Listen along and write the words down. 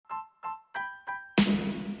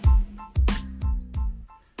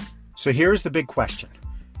So here's the big question.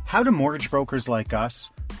 How do mortgage brokers like us,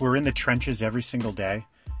 who are in the trenches every single day,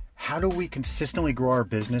 how do we consistently grow our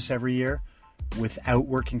business every year without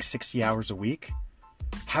working 60 hours a week?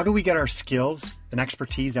 How do we get our skills and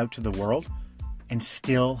expertise out to the world and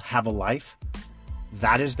still have a life?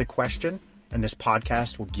 That is the question, and this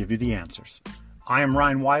podcast will give you the answers. I am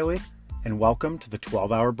Ryan Wiley, and welcome to the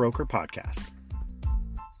 12-Hour Broker Podcast.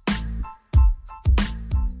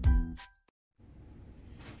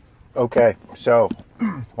 Okay, so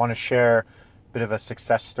I want to share a bit of a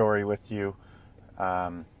success story with you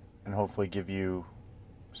and hopefully give you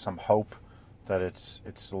some hope that it's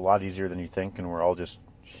a lot easier than you think, and we're all just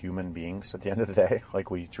human beings at the end of the day, like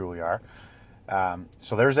we truly are.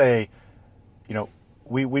 So there's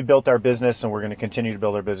we built our business, and we're going to continue to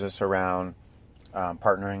build our business around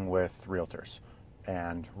partnering with realtors,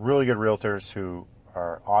 and really good realtors who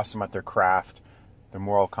are awesome at their craft. Their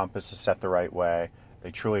moral compass is set the right way. They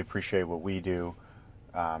truly appreciate what we do.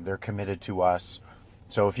 They're committed to us.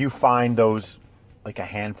 So if you find those, like a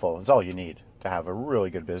handful, it's all you need to have a really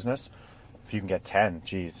good business. If you can get 10,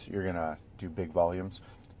 geez, you're going to do big volumes.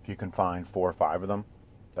 If you can find 4 or 5 of them,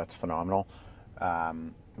 that's phenomenal.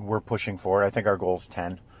 We're pushing for it. I think our goal is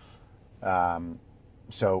 10.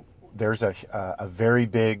 So there's a very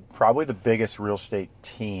big, probably the biggest real estate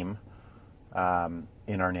team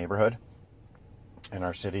in our neighborhood, in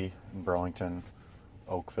our city, in Burlington,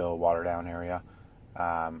 Oakville, Waterdown area.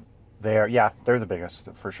 They're the biggest,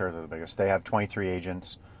 for sure. They're the biggest. They have 23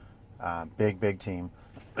 agents, big team.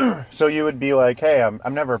 So you would be like, hey,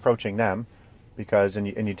 I'm never approaching them because, and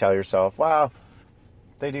you tell yourself, wow,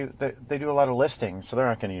 they do a lot of listings, so they're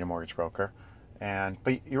not going to need a mortgage broker.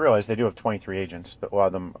 But you realize they do have 23 agents. But a lot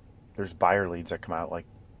of them, there's buyer leads that come out, like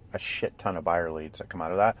a shit ton of buyer leads that come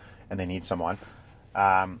out of that, and they need someone.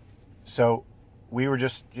 So we were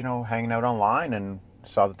just, hanging out online and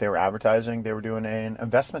saw that they were advertising. They were doing an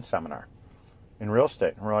investment seminar in real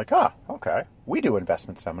estate. And we're like, okay, we do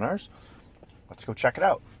investment seminars. Let's go check it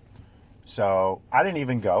out. So I didn't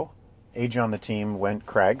even go. Agent on the team went,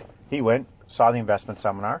 Craig. He went, saw the investment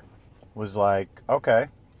seminar, was like, okay.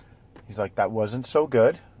 He's like, that wasn't so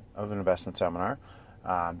good of an investment seminar.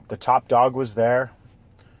 The top dog was there.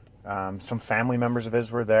 Some family members of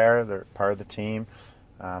his were there. They're part of the team.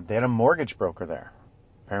 They had a mortgage broker there.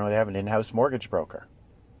 Apparently they have an in-house mortgage broker.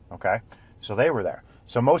 Okay? So they were there.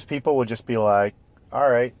 So most people would just be like, all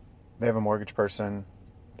right, they have a mortgage person.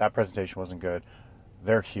 That presentation wasn't good.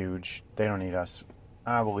 They're huge. They don't need us.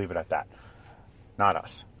 We'll leave it at that. Not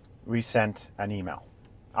us. We sent an email.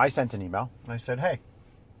 I sent an email, and I said, hey,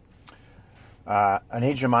 an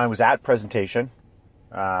agent of mine was at presentation.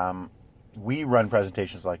 We run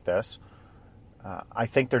presentations like this. I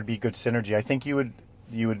think there'd be good synergy. I think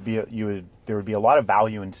there would be a lot of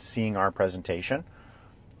value in seeing our presentation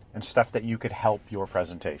and stuff that you could help your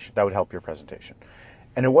presentation. That would help your presentation.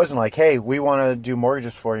 And it wasn't like, hey, we want to do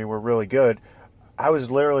mortgages for you. We're really good. I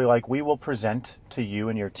was literally like, we will present to you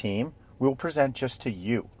and your team. We will present just to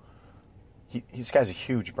you. This guy's a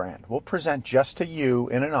huge brand. We'll present just to you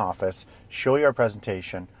in an office, show you our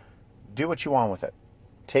presentation, do what you want with it.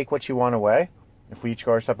 Take what you want away. If we each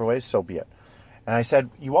go our separate ways, so be it. And I said,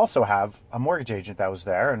 you also have a mortgage agent that was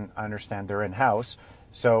there, and I understand they're in-house.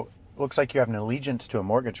 So it looks like you have an allegiance to a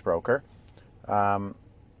mortgage broker. But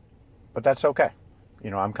that's okay.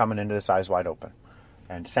 I'm coming into this eyes wide open,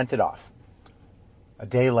 and sent it off. A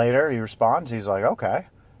day later, he responds. He's like, okay.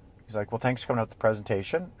 He's like, well, thanks for coming out to the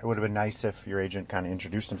presentation. It would have been nice if your agent kind of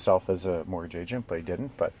introduced himself as a mortgage agent, but he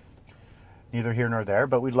didn't. But neither here nor there.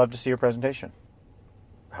 But we'd love to see your presentation.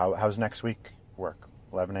 How's next week work?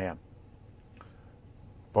 11 a.m.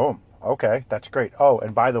 Boom. Okay, that's great. Oh,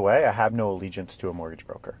 and by the way, I have no allegiance to a mortgage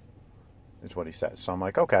broker, is what he says. So I'm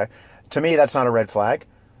like, okay. To me, that's not a red flag.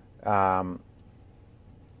 To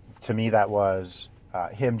me, that was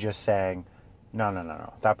him just saying,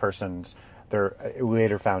 no. That person's there. We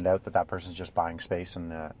later found out that person's just buying space in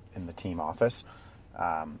the team office,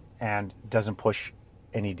 and doesn't push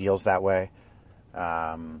any deals that way.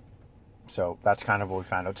 So that's kind of what we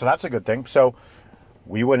found out. So that's a good thing. So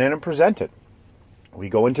we went in and presented. We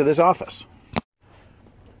go into this office.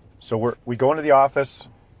 So we go into the office,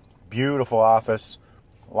 beautiful office,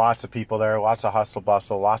 lots of people there, lots of hustle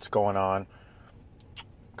bustle, lots going on.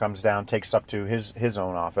 Comes down, takes us up to his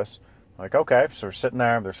own office. Like, okay, so we're sitting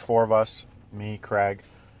there. There's 4 of us, me, Craig,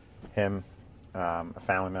 him, a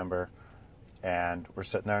family member, and we're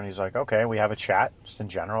sitting there. And he's like, okay, we have a chat just in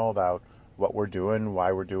general about what we're doing,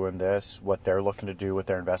 why we're doing this, what they're looking to do with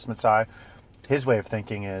their investment side. His way of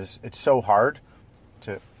thinking is it's so hard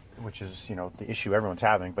to, which is, the issue everyone's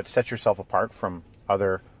having, but set yourself apart from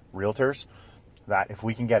other realtors that if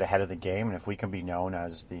we can get ahead of the game and if we can be known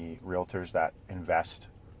as the realtors that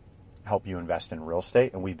help you invest in real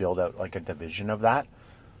estate, and we build out like a division of that,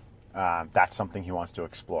 that's something he wants to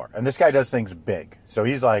explore. And this guy does things big. So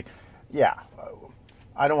he's like, yeah,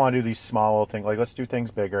 I don't want to do these small little things. Like, let's do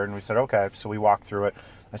things bigger. And we said, okay. So we walked through it.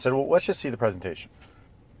 I said, well, let's just see the presentation.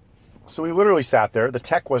 So we literally sat there. The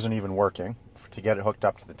tech wasn't even working to get it hooked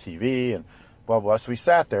up to the TV and blah, blah. So we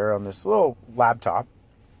sat there on this little laptop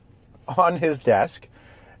on his desk,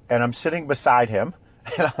 and I'm sitting beside him,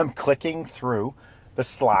 and I'm clicking through the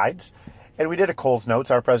slides. And we did a Coles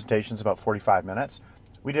Notes. Our presentation's about 45 minutes.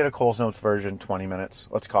 We did a Coles Notes version, 20 minutes,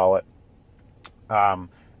 let's call it. And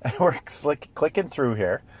we're clicking through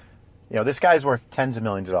here. You know, this guy's worth tens of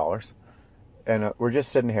millions of dollars. And we're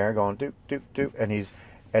just sitting here going, doop, doop, doop.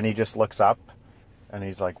 And he just looks up, and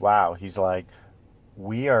he's like, wow. He's like,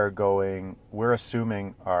 we're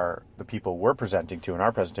assuming the people we're presenting to in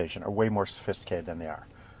our presentation are way more sophisticated than they are.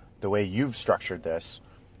 The way you've structured this,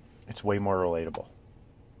 it's way more relatable.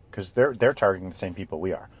 Because they're targeting the same people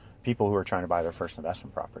we are. People who are trying to buy their first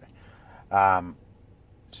investment property.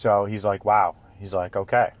 So he's like, wow. He's like,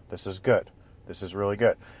 okay, this is good. This is really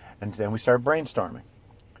good. And then we started brainstorming.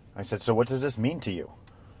 I said, so what does this mean to you?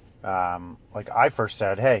 Like I first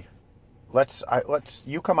said, hey, let's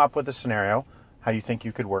you come up with a scenario, how you think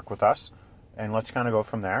you could work with us, and let's kind of go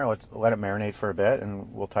from there. Let's let it marinate for a bit,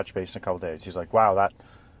 and we'll touch base in a couple of days. He's like, wow,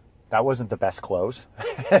 that wasn't the best close,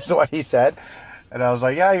 is what he said. And I was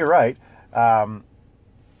like, yeah, you're right.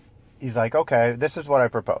 He's like, okay, this is what I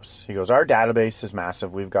propose. He goes, our database is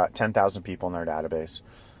massive. We've got 10,000 people in our database.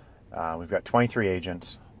 We've got 23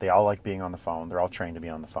 agents. They all like being on the phone. They're all trained to be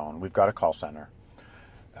on the phone. We've got a call center.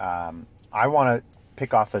 I want to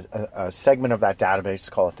pick off a segment of that database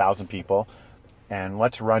called 1,000 people, and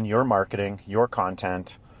let's run your marketing, your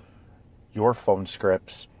content, your phone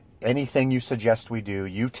scripts, anything you suggest we do.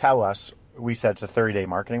 You tell us. We said it's a 30-day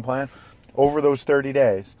marketing plan. Over those 30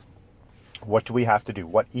 days, what do we have to do?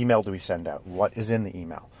 What email do we send out? What is in the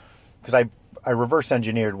email? Because I reverse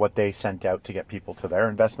engineered what they sent out to get people to their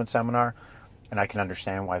investment seminar, and I can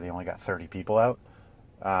understand why they only got 30 people out.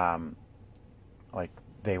 Like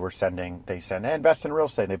they send, hey, invest in real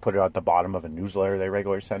estate. And they put it at the bottom of a newsletter they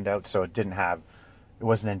regularly send out. So it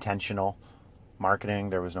wasn't intentional marketing.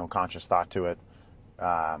 There was no conscious thought to it.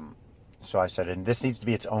 So I said, and this needs to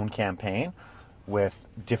be its own campaign with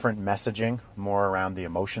different messaging, more around the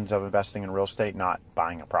emotions of investing in real estate, not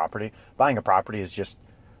buying a property. Buying a property is just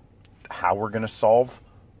how we're going to solve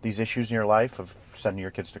these issues in your life of sending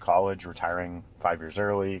your kids to college, retiring 5 years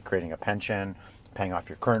early, creating a pension, paying off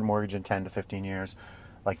your current mortgage in 10 to 15 years.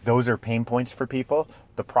 Like those are pain points for people.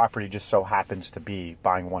 The property just so happens to be,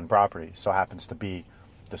 buying one property so happens to be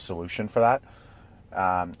the solution for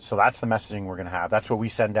that. So that's the messaging we're going to have. That's what we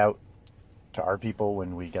send out to our people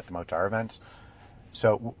when we get them out to our events.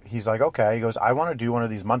 So he's like, okay. He goes, I want to do one of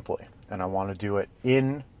these monthly, and I want to do it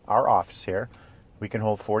in our office here. We can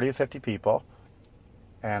hold 40 to 50 people,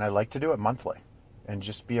 and I'd like to do it monthly and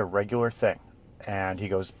just be a regular thing. And he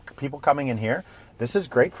goes, people coming in here, this is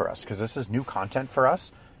great for us because this is new content for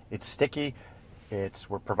us. It's sticky.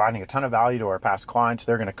 We're providing a ton of value to our past clients.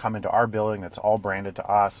 They're going to come into our building that's all branded to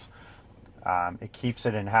us. It keeps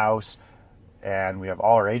it in-house. And we have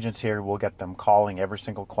all our agents here. We'll get them calling every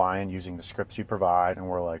single client using the scripts you provide. And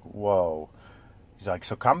we're like, whoa. He's like,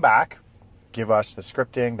 so come back, give us the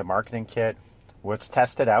scripting, the marketing kit. Let's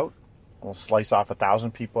test it out. We'll slice off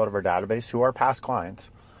 1,000 people out of our database who are past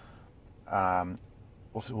clients.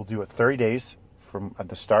 We'll do it 30 days from at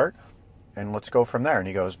the start, and let's go from there. And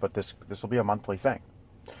he goes, but this will be a monthly thing.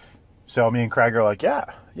 So me and Craig are like, yeah,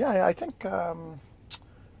 I think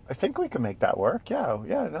we can make that work.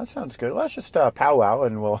 Yeah, that sounds good. Let's just powwow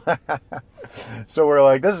and we'll... So we're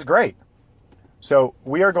like, this is great. So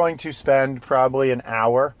we are going to spend probably an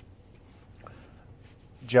hour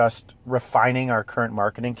just refining our current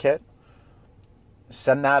marketing kit.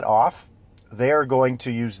 Send that off. They are going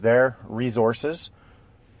to use their resources,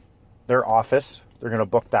 their office. They're going to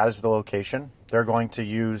book that as the location. They're going to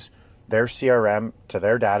use their CRM to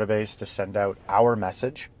their database to send out our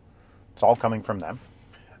message. It's all coming from them.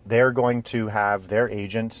 They're going to have their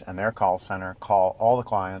agents and their call center call all the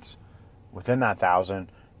clients within that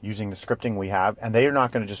 1,000 using the scripting we have. And they are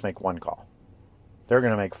not going to just make one call. They're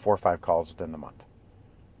going to make 4 or 5 calls within the month.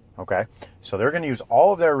 Okay? So they're going to use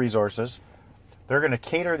all of their resources. They're going to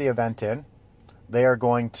cater the event in. They are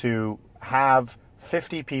going to have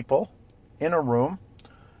 50 people in a room.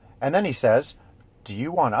 And then he says, do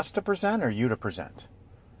you want us to present or you to present?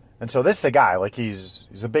 And so this is a guy, like he's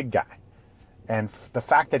a big guy. And the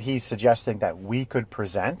fact that he's suggesting that we could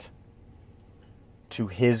present to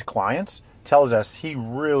his clients tells us he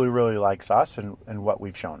really, really likes us and what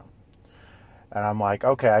we've shown him. And I'm like,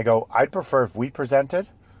 okay, I go, I'd prefer if we presented,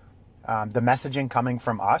 the messaging coming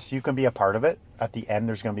from us, you can be a part of it. At the end,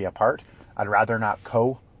 there's going to be a part. I'd rather not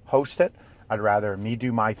co-host it. I'd rather me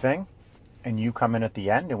do my thing and you come in at the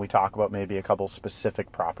end and we talk about maybe a couple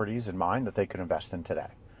specific properties in mind that they could invest in today.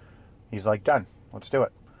 He's like, done, let's do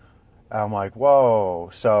it. I'm like, whoa,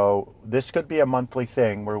 so this could be a monthly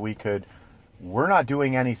thing where we're not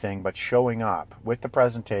doing anything but showing up with the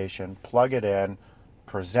presentation, plug it in,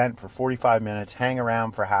 present for 45 minutes, hang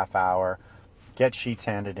around for a half hour, get sheets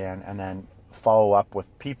handed in, and then follow up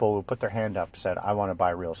with people who put their hand up, said, I want to buy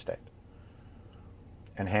real estate,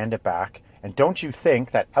 and hand it back. And don't you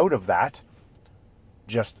think that out of that,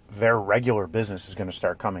 just their regular business is going to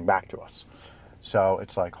start coming back to us? So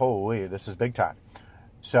it's like, holy, this is big time.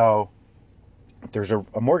 So there's a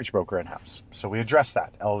mortgage broker in-house. So we address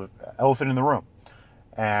that, elephant in the room.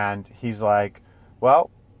 And he's like, well,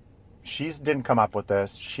 she didn't come up with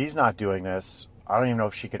this. She's not doing this. I don't even know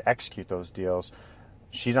if she could execute those deals.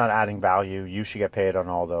 She's not adding value. You should get paid on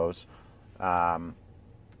all those.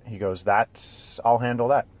 He goes, I'll handle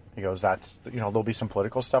that. He goes, there'll be some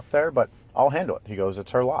political stuff there, but I'll handle it. He goes,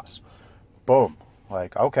 it's her loss. Boom.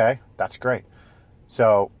 Like, okay, that's great.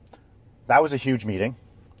 So that was a huge meeting.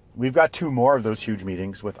 We've got 2 more of those huge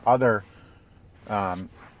meetings with other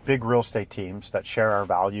big real estate teams that share our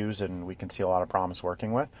values and we can see a lot of promise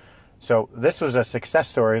working with. So this was a success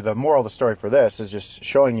story. The moral of the story for this is just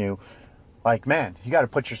showing you, like, man, you got to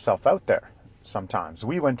put yourself out there sometimes.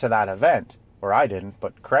 We went to that event, or I didn't,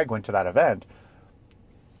 but Craig went to that event.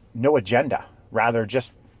 No agenda. Rather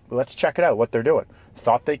just, let's check it out, what they're doing.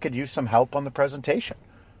 Thought they could use some help on the presentation.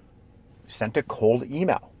 Sent a cold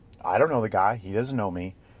email. I don't know the guy. He doesn't know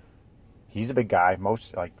me. He's a big guy.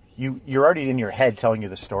 You're already in your head telling you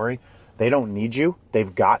the story. They don't need you.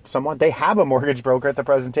 They've got someone. They have a mortgage broker at the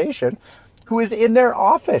presentation who is in their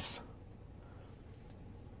office.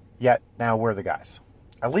 Yet now we're the guys.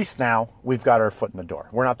 At least now we've got our foot in the door.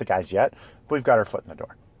 We're not the guys yet, but we've got our foot in the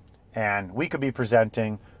door. And we could be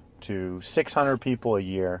presenting to 600 people a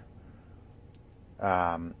year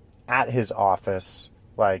at his office.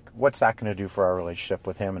 Like, what's that going to do for our relationship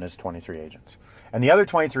with him and his 23 agents? And the other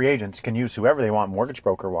 23 agents can use whoever they want mortgage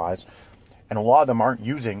broker-wise. And a lot of them aren't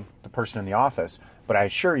using the person in the office. But I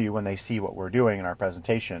assure you, when they see what we're doing in our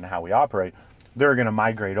presentation and how we operate, they're going to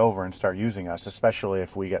migrate over and start using us, especially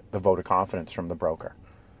if we get the vote of confidence from the broker.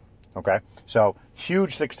 Okay? So,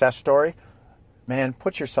 huge success story. Man,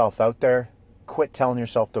 put yourself out there. Quit telling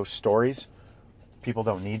yourself those stories. People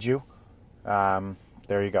don't need you.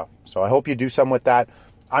 There you go. So I hope you do something with that.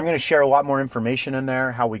 I'm going to share a lot more information in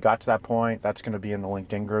there, how we got to that point. That's going to be in the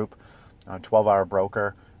LinkedIn group, 12-Hour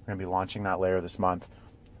Broker. We're going to be launching that later this month.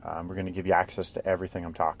 We're going to give you access to everything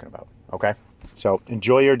I'm talking about. Okay? So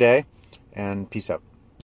enjoy your day and peace out.